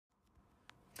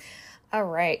All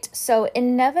right. So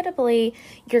inevitably,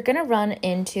 you're going to run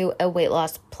into a weight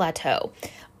loss plateau.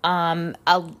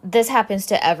 This happens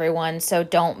to everyone, so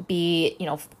don't be,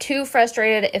 too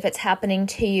frustrated if it's happening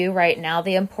to you right now.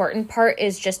 The important part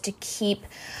is just to keep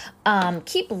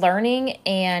learning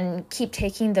and keep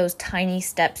taking those tiny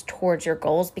steps towards your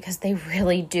goals because they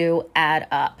really do add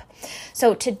up.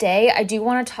 So today I do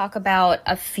want to talk about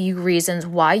a few reasons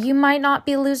why you might not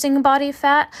be losing body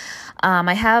fat.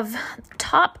 I have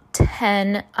top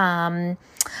 10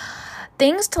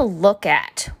 things to look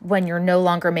at when you're no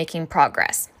longer making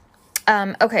progress.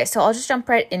 Okay, so I'll just jump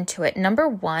right into it. Number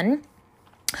one,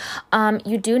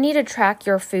 you do need to track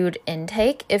your food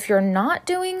intake. If you're not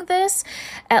doing this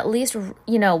at least,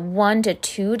 1 to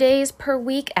 2 days per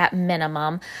week at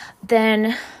minimum,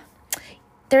 then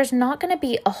there's not going to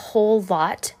be a whole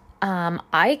lot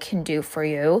I can do for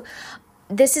you.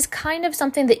 This is kind of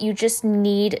something that you just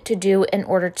need to do in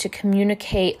order to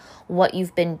communicate what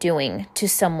you've been doing to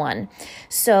someone.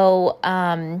 So,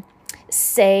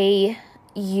 say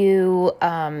you're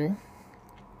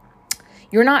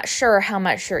not sure how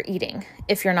much you're eating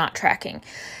if you're not tracking.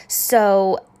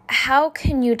 So how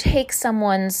can you take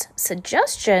someone's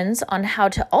suggestions on how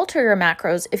to alter your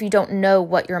macros if you don't know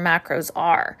what your macros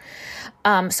are?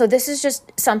 So this is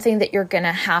just something that you're going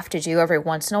to have to do every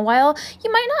once in a while.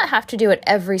 You might not have to do it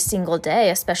every single day,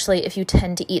 especially if you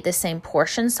tend to eat the same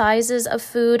portion sizes of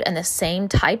food and the same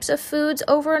types of foods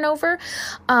over and over.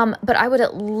 But I would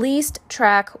at least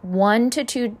track 1 to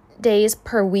 2 days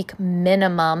per week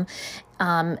minimum,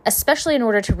 especially in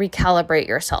order to recalibrate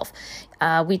yourself.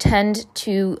 We tend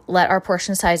to let our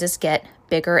portion sizes get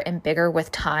bigger and bigger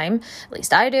with time. At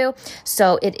least I do.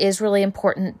 So it is really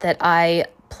important that I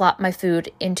plot my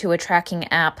food into a tracking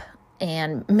app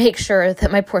and make sure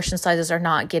that my portion sizes are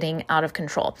not getting out of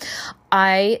control.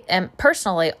 I am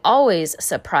personally always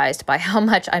surprised by how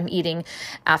much I'm eating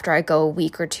after I go a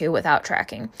week or two without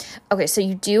tracking. Okay, so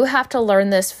you do have to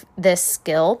learn this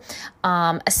skill,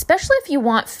 especially if you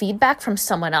want feedback from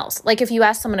someone else. Like if you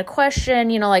ask someone a question,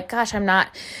 gosh, I'm not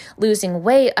losing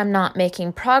weight, I'm not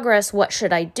making progress, what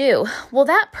should I do? Well,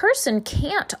 that person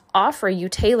can't offer you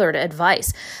tailored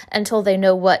advice until they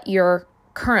know what you're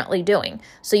currently doing.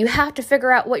 So you have to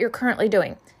figure out what you're currently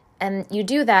doing. And you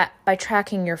do that by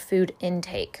tracking your food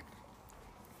intake.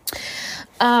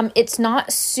 It's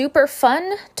not super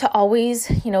fun to always,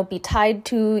 be tied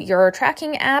to your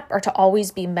tracking app or to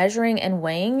always be measuring and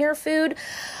weighing your food,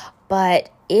 but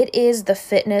it is the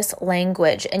fitness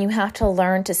language, and you have to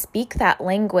learn to speak that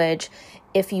language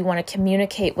if you want to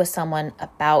communicate with someone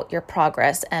about your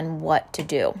progress and what to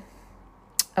do.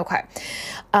 Okay,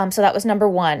 so that was number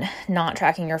one, not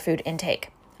tracking your food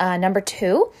intake. Number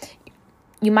two,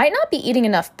 you might not be eating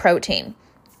enough protein.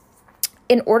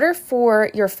 In order for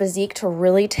your physique to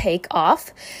really take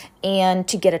off and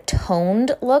to get a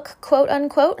toned look, quote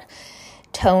unquote,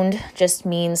 toned just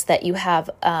means that you have,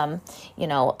 a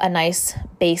nice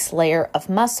base layer of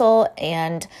muscle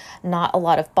and not a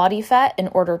lot of body fat in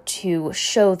order to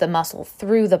show the muscle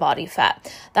through the body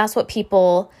fat. That's what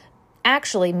people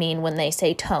actually mean when they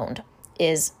say toned,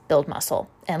 is build muscle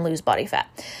and lose body fat.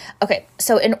 Okay,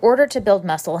 so in order to build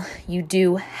muscle, you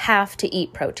do have to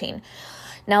eat protein.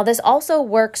 Now, this also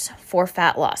works for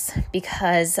fat loss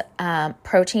because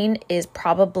protein is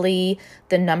probably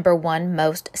the number one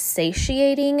most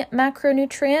satiating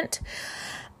macronutrient.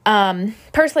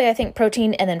 Personally, I think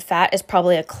protein and then fat is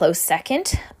probably a close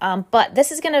second, but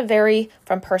this is going to vary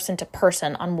from person to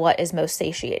person on what is most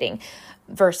satiating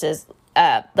versus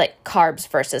like carbs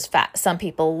versus fat. Some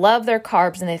people love their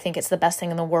carbs and they think it's the best thing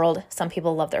in the world. Some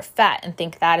people love their fat and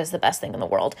think that is the best thing in the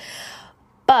world.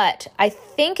 But I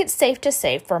think it's safe to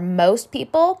say for most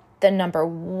people, the number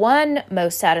one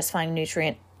most satisfying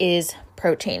nutrient is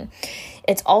protein.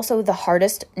 It's also the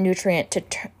hardest nutrient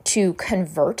to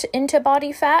convert into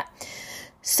body fat.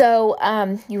 So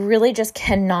you really just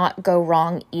cannot go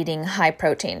wrong eating high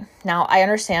protein. Now, I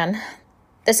understand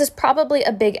this is probably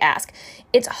a big ask.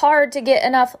 It's hard to get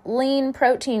enough lean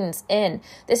proteins in.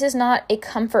 This is not a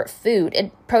comfort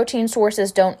food. Protein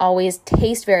sources don't always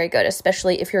taste very good,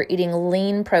 especially if you're eating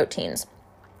lean proteins.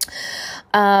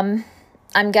 I'm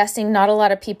guessing not a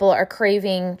lot of people are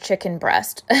craving chicken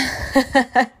breast.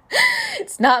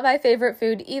 It's not my favorite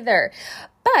food either.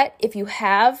 But if you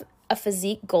have a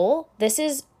physique goal, this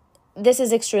is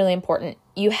extremely important.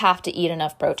 You have to eat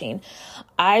enough protein.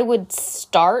 I would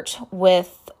start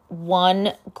with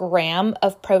 1 gram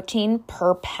of protein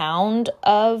per pound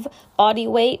of body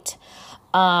weight.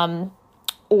 Or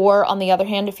on the other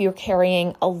hand, if you're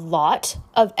carrying a lot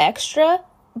of extra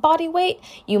body weight,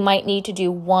 you might need to do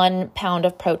 1 pound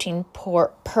of protein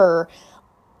per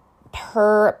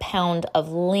per pound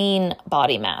of lean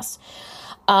body mass.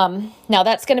 Now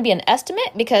that's going to be an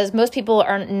estimate because most people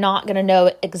are not going to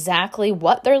know exactly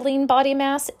what their lean body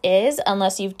mass is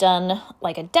unless you've done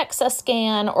like a DEXA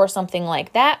scan or something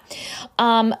like that.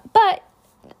 But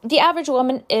the average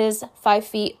woman is 5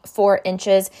 feet 4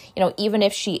 inches. Even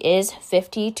if she is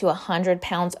 50 to 100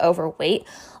 pounds overweight,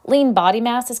 lean body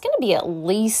mass is going to be at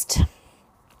least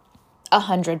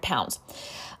 100 pounds.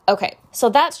 Okay, so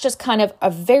that's just kind of a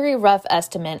very rough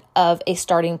estimate of a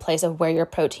starting place of where your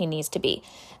protein needs to be.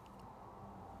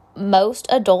 Most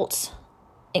adults,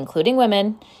 including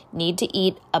women, need to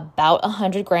eat about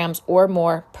 100 grams or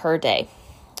more per day.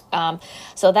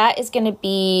 So that is going to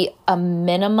be a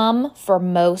minimum for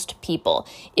most people.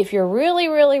 If you're really,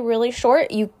 really, really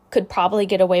short, you could probably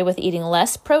get away with eating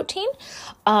less protein,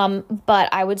 but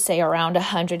I would say around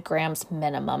 100 grams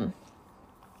minimum.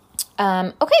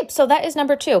 Okay, so that is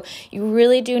number 2. You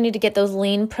really do need to get those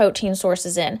lean protein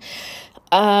sources in.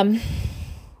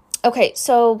 Okay,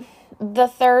 so the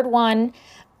third one,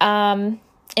 in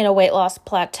a weight loss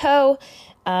plateau,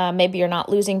 maybe you're not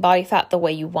losing body fat the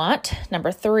way you want.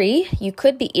 Number 3, you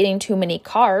could be eating too many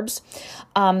carbs.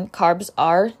 Carbs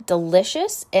are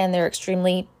delicious and they're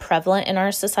extremely prevalent in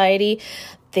our society.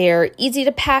 They're easy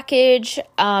to package,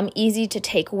 easy to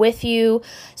take with you.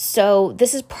 So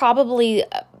this is probably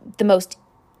the most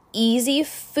easy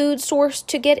food source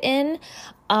to get in.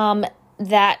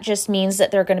 That just means that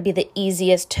they're going to be the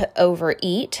easiest to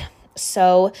overeat.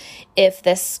 So if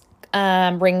this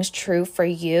rings true for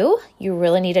you, you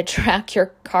really need to track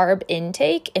your carb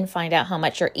intake and find out how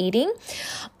much you're eating.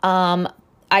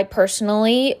 I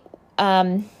personally,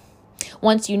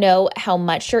 once you know how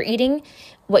much you're eating,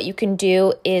 what you can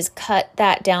do is cut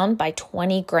that down by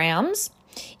 20 grams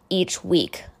each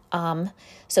week.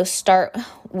 So start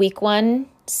week 1,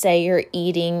 say you're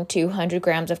eating 200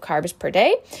 grams of carbs per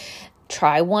day,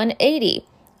 try 180.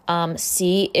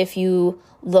 See if you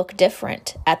look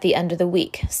different at the end of the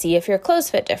week. See if your clothes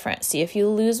fit different. See if you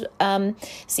lose,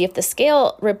 see if the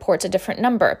scale reports a different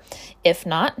number. If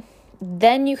not,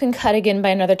 then you can cut again by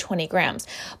another 20 grams.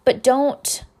 But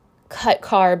don't cut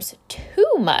carbs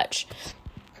too much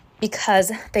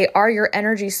because they are your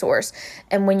energy source.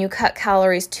 And when you cut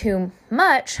calories too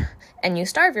much and you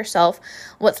starve yourself,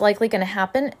 what's likely going to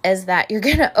happen is that you're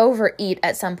going to overeat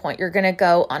at some point. You're going to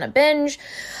go on a binge,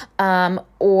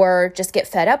 or just get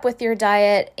fed up with your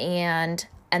diet and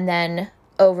then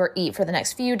overeat for the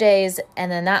next few days.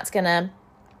 And then that's going to,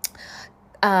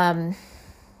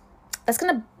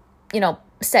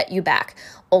 set you back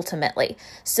ultimately.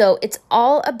 So it's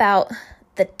all about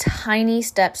the tiny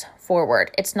steps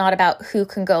forward. It's not about who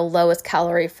can go lowest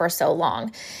calorie for so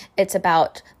long. It's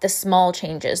about the small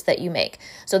changes that you make.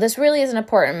 So this really is an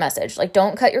important message. Like,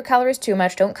 don't cut your calories too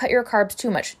much. Don't cut your carbs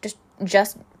too much.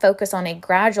 Just focus on a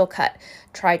gradual cut.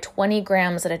 Try 20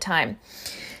 grams at a time.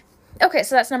 Okay,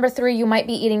 so that's number 3. You might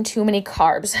be eating too many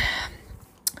carbs.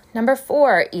 Number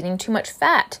 4, eating too much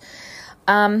fat.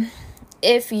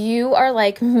 If you are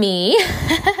like me,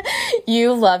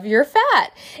 you love your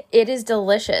fat. It is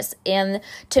delicious. And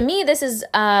to me, this is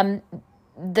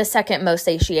the second most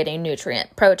satiating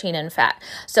nutrient, protein and fat.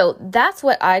 So that's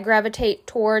what I gravitate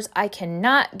towards. I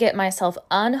cannot get myself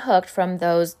unhooked from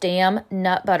those damn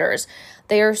nut butters.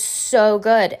 They are so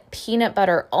good. Peanut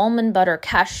butter, almond butter,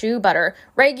 cashew butter,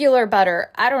 regular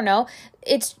butter. I don't know.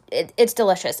 It's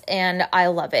delicious and I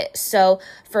love it. So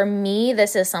for me,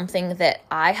 this is something that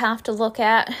I have to look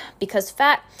at because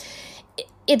fat,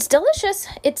 it's delicious,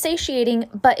 it's satiating,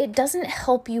 but it doesn't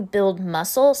help you build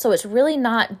muscle. So it's really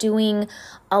not doing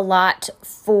a lot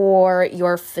for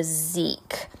your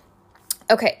physique.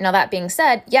 Okay, now that being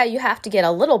said, yeah, you have to get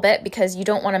a little bit because you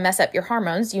don't want to mess up your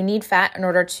hormones. You need fat in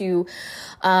order to,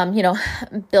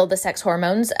 build the sex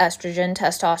hormones, estrogen,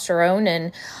 testosterone,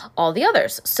 and all the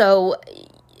others. So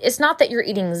it's not that you're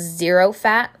eating zero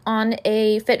fat on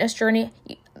a fitness journey.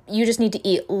 You just need to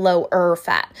eat lower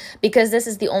fat because this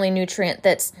is the only nutrient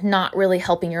that's not really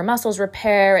helping your muscles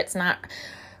repair. It's not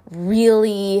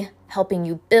really helping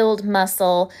you build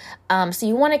muscle. So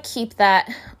you want to keep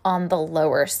that on the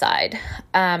lower side.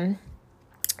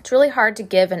 It's really hard to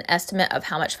give an estimate of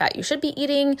how much fat you should be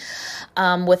eating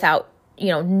without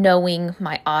knowing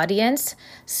my audience.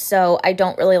 So I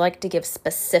don't really like to give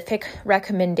specific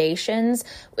recommendations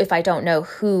if I don't know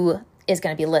who is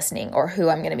going to be listening or who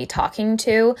I'm going to be talking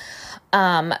to.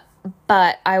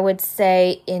 But I would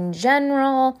say in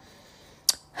general,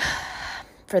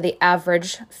 for the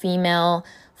average female,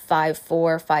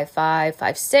 5'4", 5'5",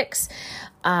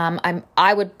 5'6",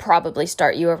 I would probably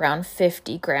start you around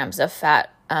 50 grams of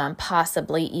fat,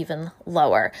 possibly even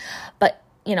lower. But,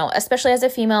 especially as a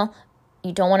female,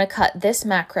 you don't want to cut this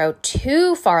macro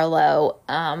too far low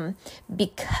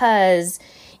because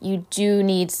you do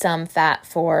need some fat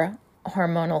for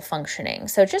hormonal functioning.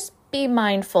 So just be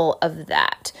mindful of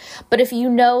that. But if you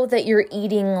know that you're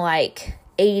eating like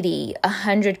 80,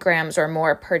 100 grams or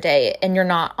more per day and you're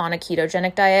not on a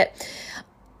ketogenic diet,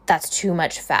 that's too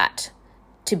much fat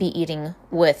to be eating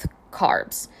with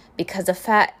carbs, because a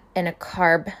fat and a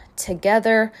carb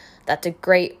together, that's a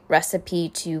great recipe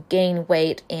to gain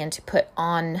weight and to put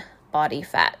on body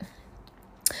fat.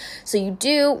 So you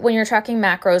do, when you're tracking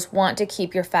macros, want to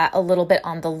keep your fat a little bit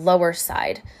on the lower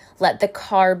side. Let the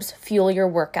carbs fuel your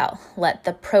workout. Let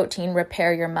the protein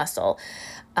repair your muscle.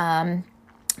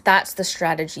 That's the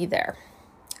strategy there.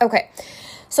 Okay,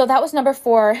 so that was number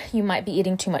 4. You might be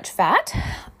eating too much fat.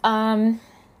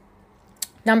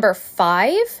 Number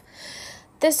 5,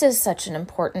 this is such an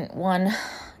important one.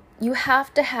 You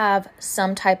have to have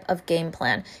some type of game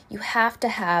plan. You have to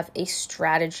have a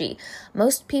strategy.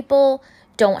 Most people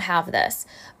don't have this.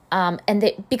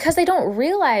 Because they don't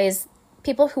realize,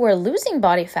 people who are losing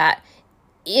body fat,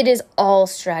 it is all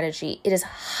strategy. It is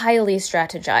highly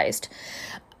strategized.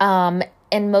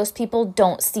 And most people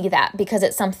don't see that because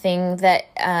it's something that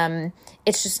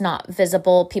it's just not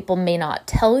visible. People may not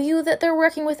tell you that they're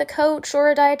working with a coach or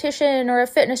a dietitian or a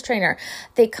fitness trainer.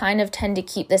 They kind of tend to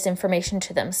keep this information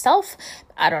to themselves.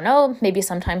 I don't know, maybe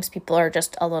sometimes people are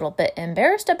just a little bit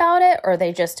embarrassed about it, or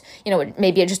they just,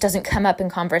 maybe it just doesn't come up in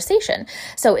conversation.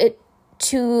 So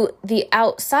to the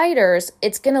outsiders,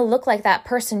 it's going to look like that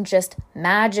person just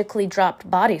magically dropped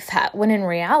body fat, when in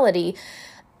reality,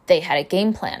 they had a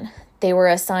game plan. They were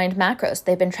assigned macros.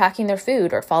 They've been tracking their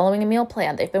food or following a meal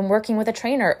plan. They've been working with a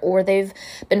trainer, or they've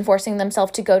been forcing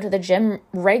themselves to go to the gym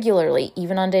regularly,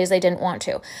 even on days they didn't want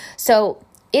to. So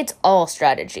it's all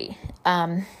strategy.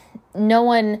 No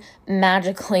one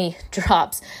magically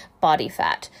drops body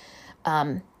fat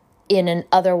in an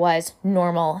otherwise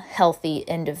normal, healthy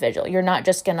individual. You're not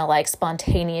just going to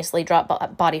spontaneously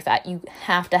drop body fat. You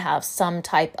have to have some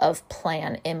type of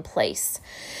plan in place.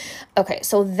 Okay,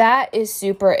 so that is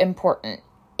super important.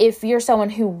 If you're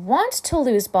someone who wants to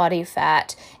lose body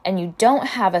fat and you don't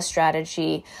have a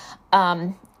strategy,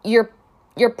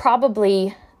 you're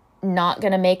probably not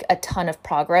going to make a ton of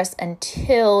progress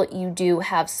until you do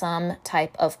have some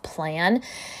type of plan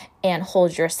and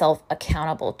hold yourself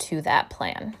accountable to that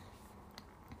plan.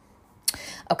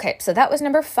 Okay, so that was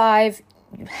number 5.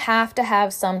 You have to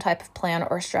have some type of plan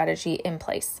or strategy in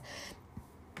place.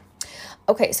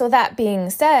 Okay, so that being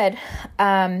said,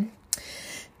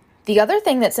 the other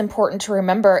thing that's important to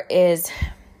remember is,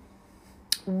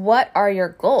 what are your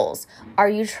goals? Are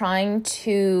you trying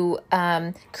to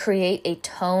create a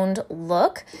toned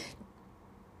look,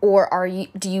 or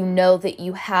do you know that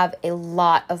you have a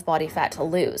lot of body fat to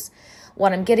lose?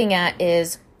 What I'm getting at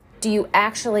is, do you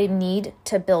actually need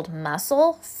to build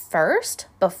muscle first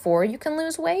before you can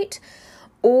lose weight?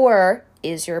 Or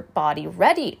is your body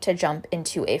ready to jump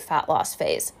into a fat loss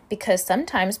phase? Because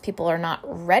sometimes people are not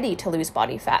ready to lose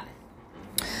body fat.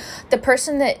 The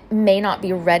person that may not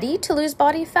be ready to lose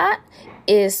body fat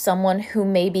is someone who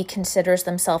maybe considers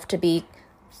themselves to be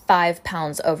 5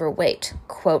 pounds overweight,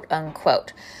 quote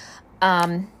unquote.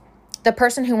 The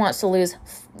person who wants to lose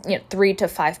 3 to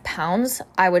 5 pounds,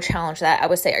 I would challenge that. I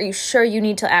would say, are you sure you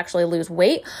need to actually lose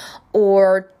weight?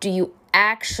 Or do you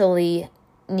actually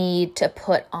need to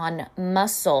put on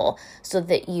muscle so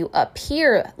that you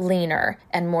appear leaner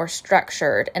and more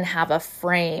structured and have a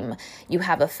frame, you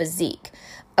have a physique?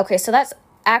 Okay, so that's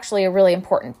actually a really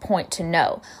important point to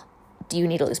know. Do you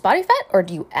need to lose body fat, or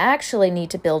do you actually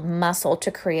need to build muscle to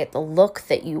create the look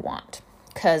that you want?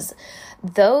 Because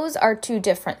those are 2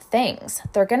 different things.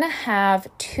 They're going to have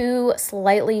 2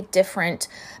 slightly different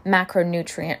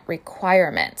macronutrient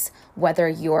requirements, whether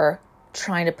you're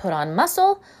trying to put on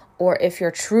muscle or if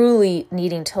you're truly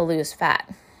needing to lose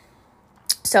fat.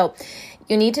 So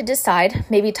you need to decide,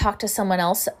 maybe talk to someone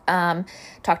else,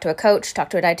 talk to a coach, talk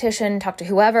to a dietitian, talk to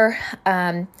whoever.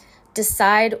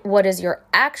 Decide what is your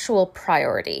actual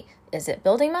priority. Is it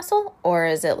building muscle, or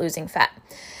is it losing fat?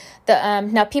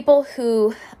 Now, people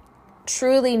who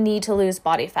truly need to lose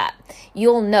body fat,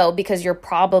 you'll know because you're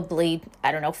probably,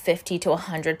 50 to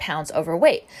 100 pounds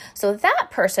overweight. So that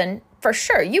person, for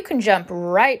sure, you can jump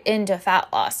right into fat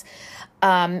loss.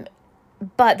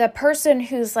 But the person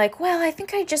who's like, well, I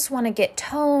think I just want to get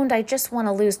toned, I just want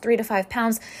to lose 3 to 5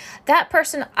 pounds, that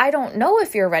person, I don't know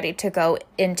if you're ready to go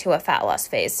into a fat loss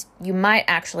phase. You might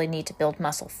actually need to build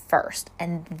muscle first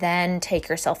and then take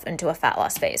yourself into a fat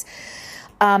loss phase.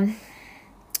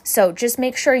 So just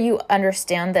make sure you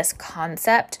understand this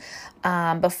concept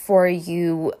before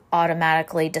you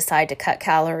automatically decide to cut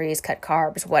calories, cut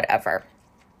carbs, whatever.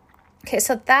 Okay,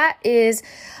 so that is,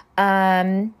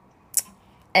 so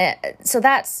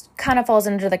that's kind of falls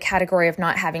under the category of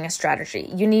not having a strategy.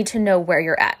 You need to know where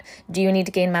you're at. Do you need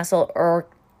to gain muscle, or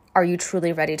are you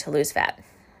truly ready to lose fat?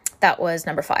 That was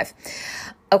number 5.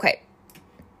 Okay,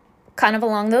 kind of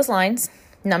along those lines.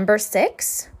 Number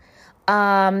 6,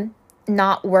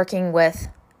 not working with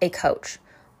a coach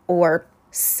or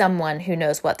someone who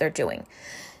knows what they're doing.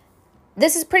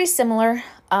 This is pretty similar,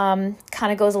 kind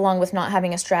of goes along with not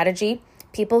having a strategy.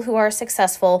 People who are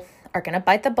successful are going to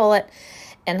bite the bullet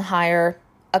and hire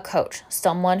a coach,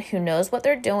 someone who knows what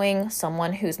they're doing,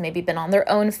 someone who's maybe been on their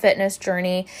own fitness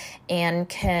journey and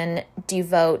can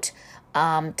devote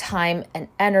time and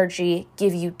energy,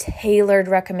 give you tailored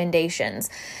recommendations.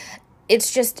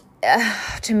 It's just,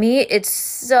 to me, it's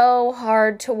so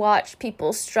hard to watch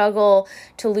people struggle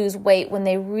to lose weight when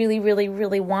they really, really,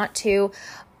 really want to,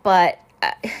 but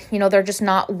they're just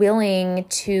not willing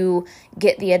to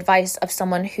get the advice of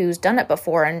someone who's done it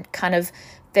before and kind of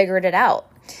figured it out.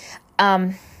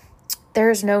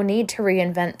 There's no need to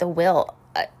reinvent the wheel.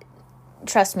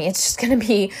 Trust me, it's just going to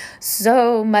be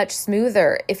so much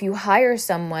smoother if you hire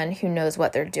someone who knows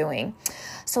what they're doing.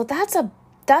 So that's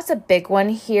a big one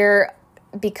here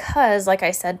because, like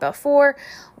I said before,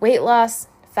 weight loss,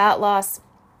 fat loss,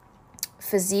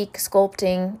 physique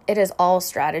sculpting, it is all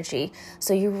strategy.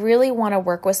 So you really want to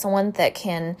work with someone that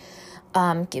can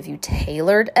give you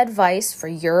tailored advice for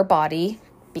your body,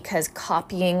 because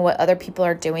copying what other people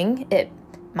are doing, it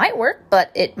might work,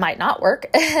 but it might not work.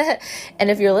 And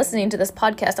if you're listening to this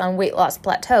podcast on weight loss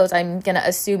plateaus, I'm going to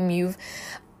assume you've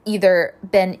either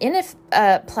been in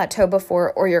a plateau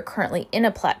before or you're currently in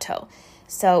a plateau.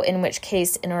 So in which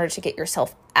case, in order to get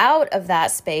yourself out of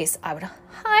that space, I would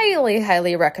highly,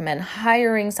 highly recommend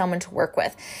hiring someone to work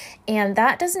with. And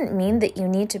that doesn't mean that you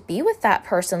need to be with that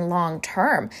person long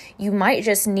term. You might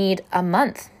just need a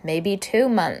month, maybe 2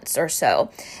 months or so,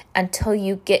 until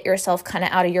you get yourself kind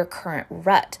of out of your current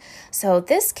rut. So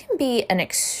this can be an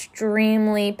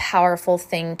extremely powerful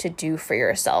thing to do for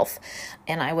yourself.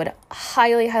 And I would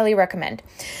highly, highly recommend.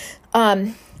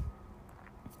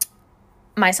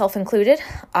 Myself included,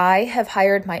 I have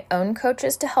hired my own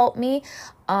coaches to help me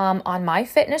on my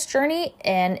fitness journey,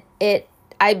 and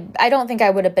I don't think I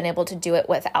would have been able to do it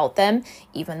without them,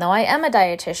 even though I am a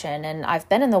dietitian and I've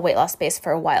been in the weight loss space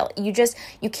for a while. You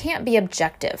can't be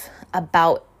objective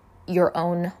about your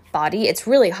own body. It's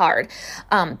really hard.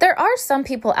 There are some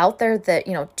people out there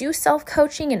that, do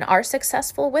self-coaching and are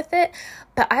successful with it,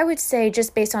 but I would say,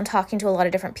 just based on talking to a lot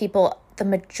of different people, the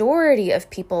majority of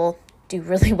people do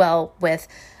really well with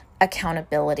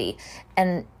accountability,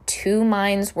 and 2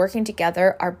 minds working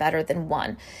together are better than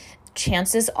 1.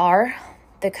 Chances are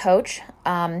the coach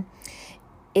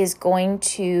is going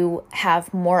to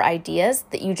have more ideas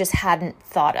that you just hadn't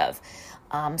thought of.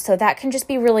 So that can just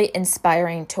be really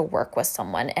inspiring to work with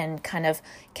someone and kind of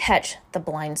catch the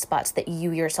blind spots that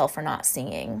you yourself are not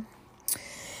seeing.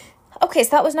 Okay,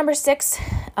 so that was number 6.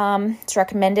 It's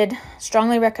recommended,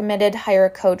 strongly recommended, hire a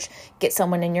coach, get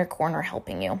someone in your corner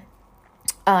helping you.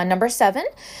 Number 7,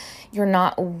 you're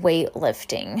not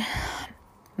weightlifting.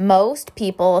 Most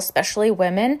people, especially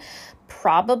women,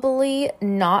 probably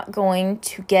not going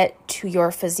to get to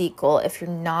your physique goal if you're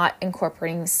not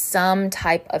incorporating some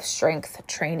type of strength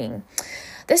training.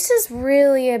 This is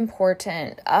really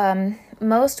important.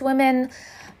 Most women,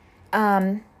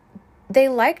 they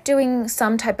like doing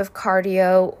some type of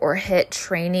cardio or HIIT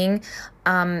training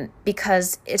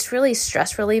because it's really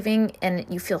stress relieving and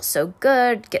you feel so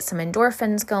good, get some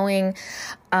endorphins going.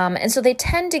 And so they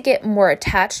tend to get more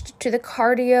attached to the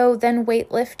cardio than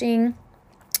weightlifting.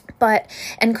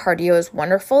 And cardio is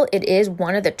wonderful. It is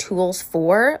one of the tools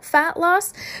for fat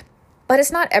loss, but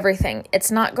it's not everything. It's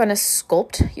not going to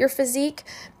sculpt your physique.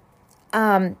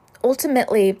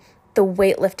 Ultimately, the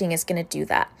weightlifting is going to do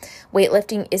that.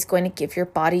 Weightlifting is going to give your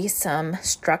body some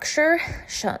structure,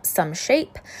 some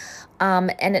shape,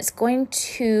 and it's going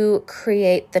to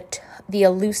create the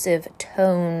elusive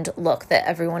toned look that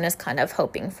everyone is kind of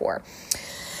hoping for.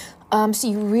 So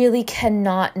you really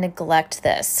cannot neglect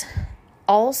this.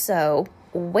 Also,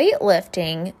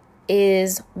 weightlifting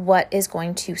is what is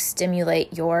going to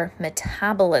stimulate your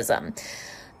metabolism.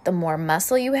 The more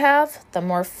muscle you have, the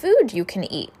more food you can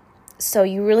eat. So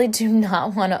you really do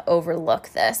not want to overlook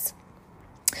this.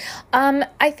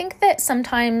 I think that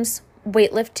sometimes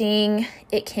weightlifting,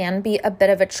 it can be a bit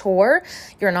of a chore.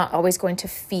 You're not always going to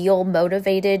feel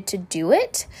motivated to do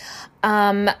it.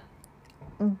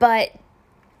 But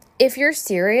if you're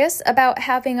serious about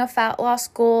having a fat loss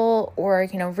goal or,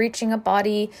 reaching a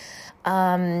body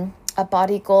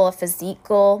goal, a physique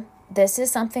goal, this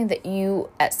is something that you,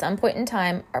 at some point in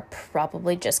time, are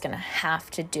probably just going to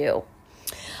have to do.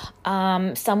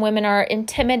 Some women are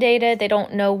intimidated. They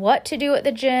don't know what to do at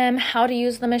the gym, how to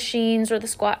use the machines or the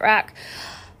squat rack.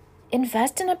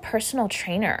 Invest in a personal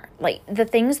trainer. Like, the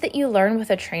things that you learn with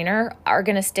a trainer are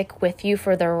going to stick with you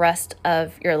for the rest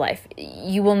of your life.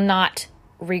 You will not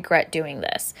regret doing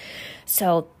this.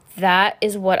 So that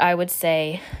is what I would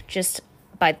say. Just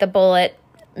bite the bullet.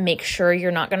 Make sure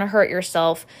you're not going to hurt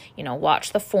yourself.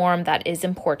 Watch the form. That is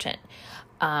important.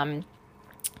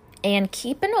 And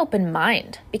keep an open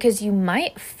mind, because you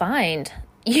might find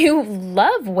you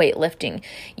love weightlifting.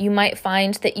 You might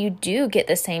find that you do get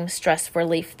the same stress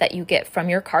relief that you get from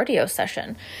your cardio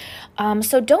session.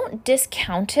 So don't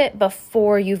discount it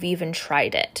before you've even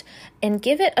tried it, and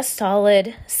give it a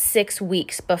solid 6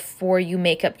 weeks before you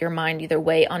make up your mind either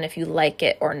way on if you like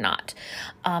it or not.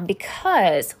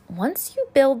 Because once you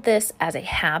build this as a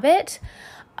habit,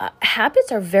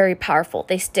 habits are very powerful.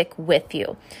 They stick with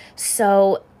you.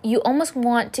 So you almost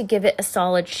want to give it a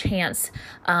solid chance.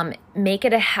 Make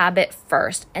it a habit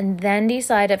first, and then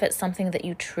decide if it's something that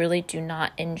you truly do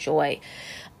not enjoy.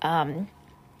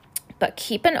 But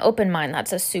keep an open mind.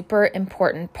 That's a super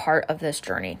important part of this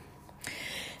journey.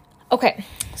 Okay,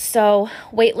 so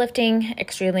weightlifting,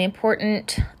 extremely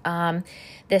important.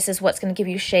 This is what's going to give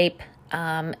you shape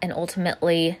and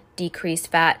ultimately decrease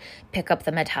fat, pick up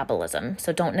the metabolism.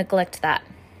 So don't neglect that.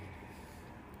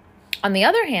 On the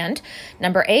other hand,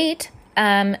 number 8,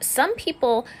 some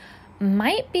people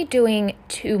might be doing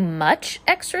too much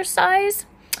exercise.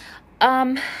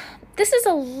 This is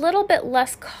a little bit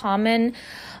less common,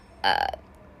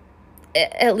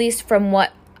 at least from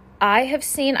what I have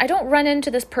seen. I don't run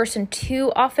into this person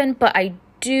too often, but I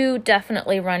do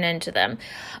definitely run into them.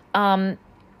 A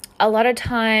lot of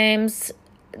times,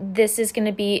 this is going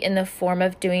to be in the form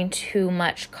of doing too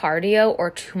much cardio or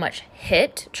too much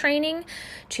HIIT training,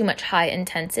 too much high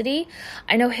intensity.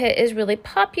 I know HIIT is really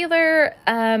popular.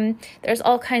 There's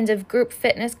all kinds of group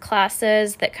fitness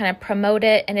classes that kind of promote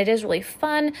it, and it is really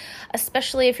fun,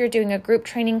 especially if you're doing a group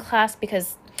training class,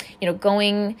 because,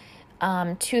 going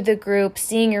to the group,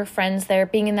 seeing your friends there,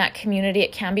 being in that community,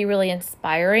 it can be really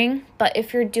inspiring. But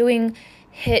if you're doing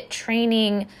HIIT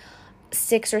training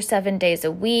 6 or 7 days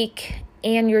a week,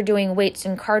 and you're doing weights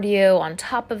and cardio on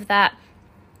top of that,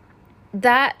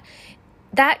 that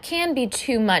can be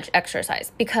too much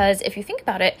exercise. Because if you think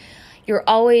about it, you're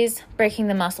always breaking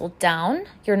the muscle down.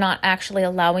 You're not actually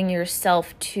allowing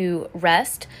yourself to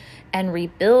rest and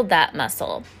rebuild that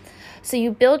muscle. So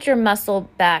you build your muscle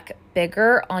back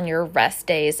bigger on your rest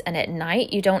days, and at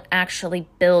night you don't actually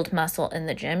build muscle in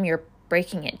the gym. You're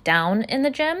breaking it down in the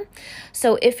gym.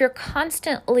 So if you're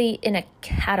constantly in a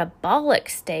catabolic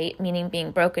state, meaning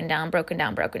being broken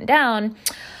down,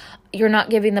 you're not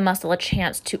giving the muscle a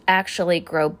chance to actually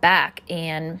grow back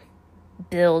and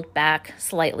build back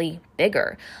slightly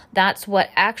bigger. That's what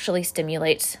actually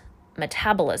stimulates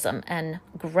metabolism and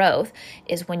growth,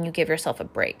 is when you give yourself a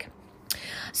break.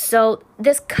 So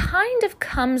this kind of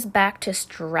comes back to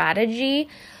strategy.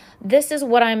 This is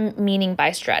what I'm meaning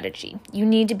by strategy. You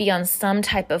need to be on some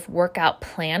type of workout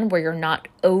plan where you're not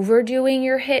overdoing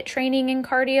your HIIT training and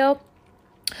cardio.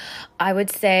 I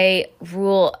would say,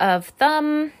 rule of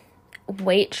thumb,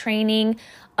 weight training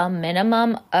a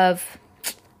minimum of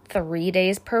 3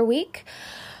 days per week.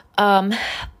 But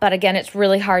again, it's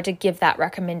really hard to give that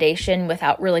recommendation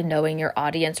without really knowing your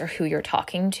audience or who you're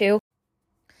talking to.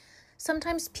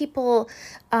 Sometimes people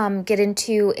get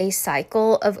into a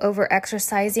cycle of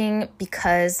over-exercising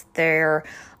because they're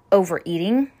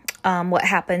overeating. What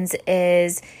happens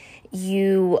is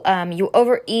you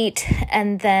overeat,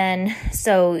 and then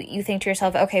so you think to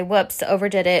yourself, okay, whoops,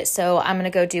 overdid it, so I'm going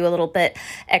to go do a little bit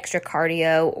extra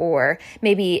cardio or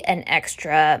maybe an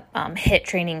extra HIIT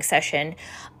training session.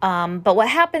 But what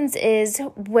happens is,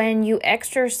 when you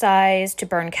exercise to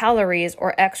burn calories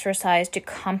or exercise to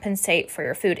compensate for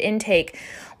your food intake,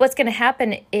 what's going to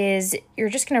happen is you're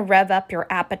just going to rev up your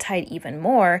appetite even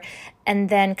more, and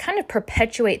then kind of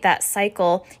perpetuate that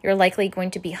cycle. You're likely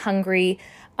going to be hungry,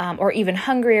 or even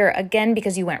hungrier again,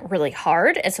 because you went really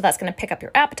hard. And so that's going to pick up your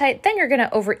appetite. Then you're going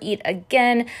to overeat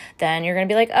again. Then you're going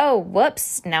to be like, oh,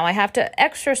 whoops, now I have to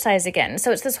exercise again.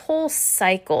 So it's this whole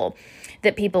cycle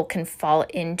that people can fall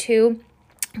into,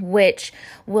 which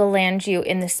will land you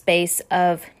in the space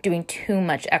of doing too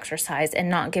much exercise and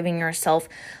not giving yourself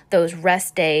those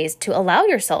rest days to allow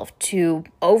yourself to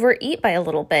overeat by a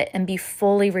little bit and be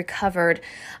fully recovered,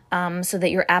 so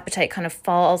that your appetite kind of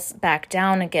falls back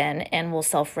down again and will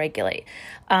self-regulate.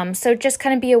 So just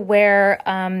kind of be aware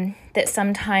that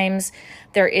sometimes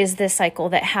there is this cycle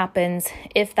that happens.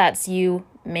 If that's you,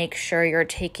 make sure you're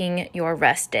taking your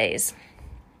rest days.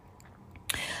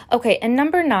 Okay, and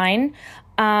number 9,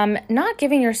 not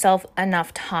giving yourself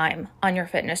enough time on your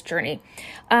fitness journey.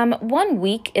 1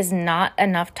 week is not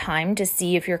enough time to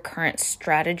see if your current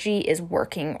strategy is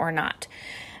working or not.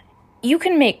 You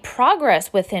can make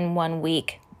progress within 1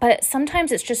 week, but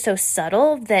sometimes it's just so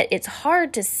subtle that it's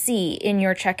hard to see in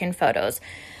your check-in photos.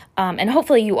 And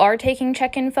hopefully you are taking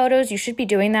check-in photos. You should be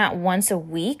doing that once a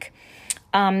week.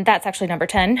 That's actually number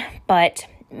 10, but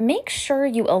make sure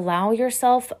you allow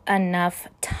yourself enough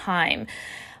time,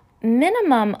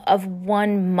 minimum of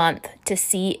 1 month, to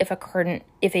see if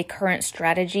a current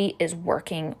strategy is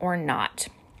working or not.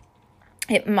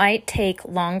 It might take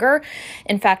longer.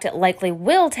 In fact, it likely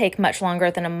will take much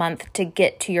longer than a month to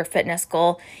get to your fitness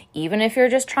goal. Even if you're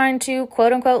just trying to,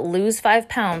 quote unquote, lose 5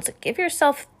 pounds, give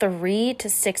yourself 3 to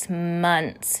 6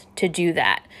 months to do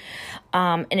that.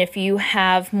 And if you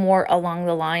have more along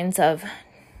the lines of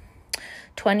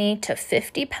 20 to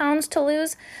 50 pounds to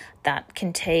lose, that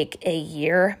can take a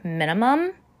year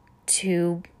minimum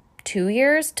to 2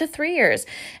 years to 3 years.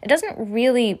 It doesn't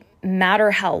really matter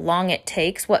how long it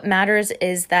takes. What matters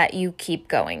is that you keep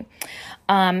going.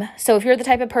 So if you're the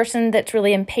type of person that's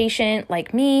really impatient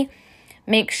like me,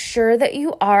 make sure that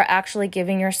you are actually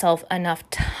giving yourself enough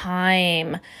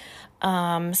time.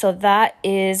 So that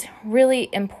is really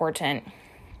important.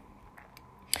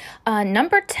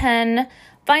 Number 10,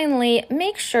 finally,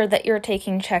 make sure that you're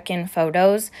taking check-in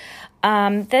photos.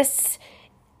 The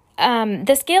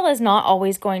scale is not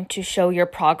always going to show your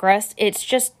progress. It's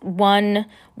just one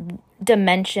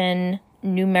dimension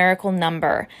numerical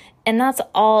number, and that's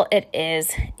all it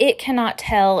is. It cannot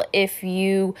tell if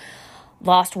you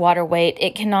lost water weight.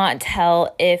 It cannot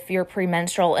tell if you're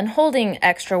premenstrual and holding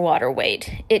extra water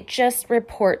weight. It just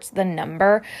reports the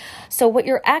number. So what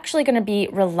you're actually going to be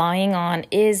relying on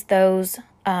is those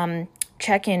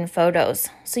check-in photos.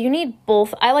 So you need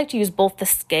both. I like to use both the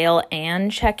scale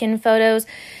and check-in photos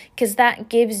because that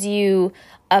gives you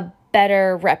a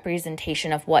better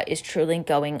representation of what is truly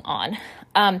going on.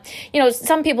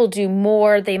 Some people do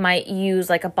more. They might use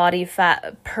like a body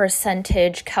fat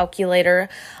percentage calculator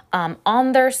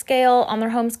on their scale, on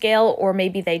their home scale, or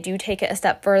maybe they do take it a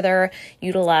step further,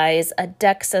 utilize a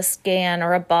DEXA scan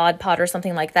or a bod pod or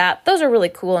something like that. Those are really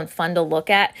cool and fun to look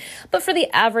at. But for the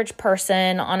average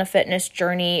person on a fitness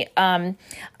journey,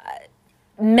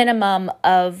 minimum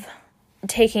of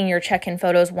taking your check-in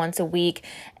photos once a week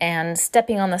and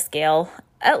stepping on the scale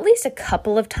at least a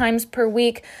couple of times per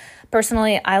week.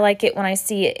 Personally, I like it when I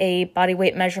see a body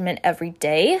weight measurement every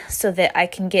day so that I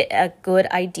can get a good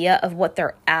idea of what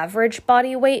their average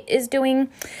body weight is doing,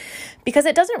 because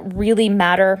it doesn't really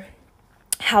matter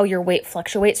how your weight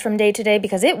fluctuates from day to day,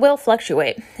 because it will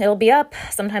fluctuate. It'll be up,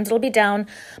 sometimes it'll be down,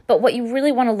 but what you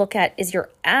really want to look at is your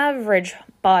average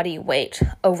body weight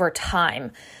over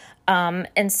time.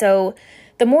 And so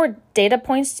the more data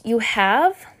points you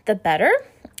have, the better.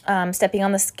 Stepping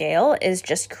on the scale is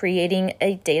just creating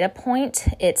a data point.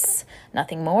 It's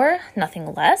nothing more,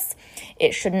 nothing less.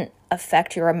 It shouldn't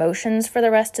affect your emotions for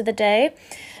the rest of the day.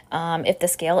 If the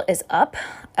scale is up,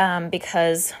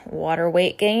 because water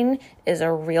weight gain is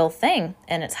a real thing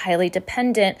and it's highly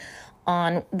dependent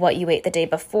on what you ate the day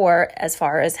before, as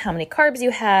far as how many carbs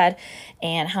you had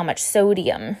and how much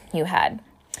sodium you had.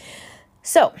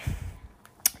 So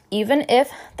even if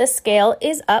the scale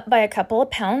is up by a couple of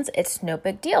pounds, it's no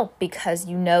big deal because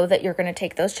you know that you're going to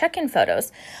take those check-in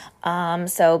photos.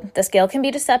 So the scale can be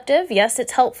deceptive. Yes,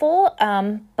 it's helpful,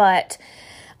 but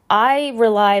I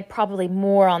rely probably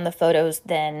more on the photos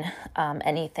than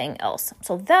anything else.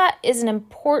 So that is an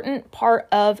important part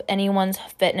of anyone's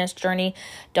fitness journey.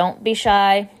 Don't be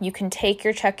shy. You can take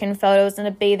your check-in photos in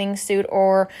a bathing suit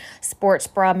or sports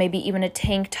bra, maybe even a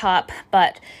tank top,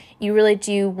 but you really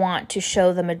do want to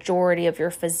show the majority of your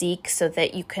physique so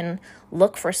that you can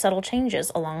look for subtle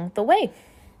changes along the way.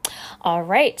 All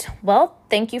right. Well,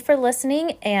 thank you for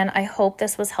listening, and I hope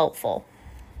this was helpful.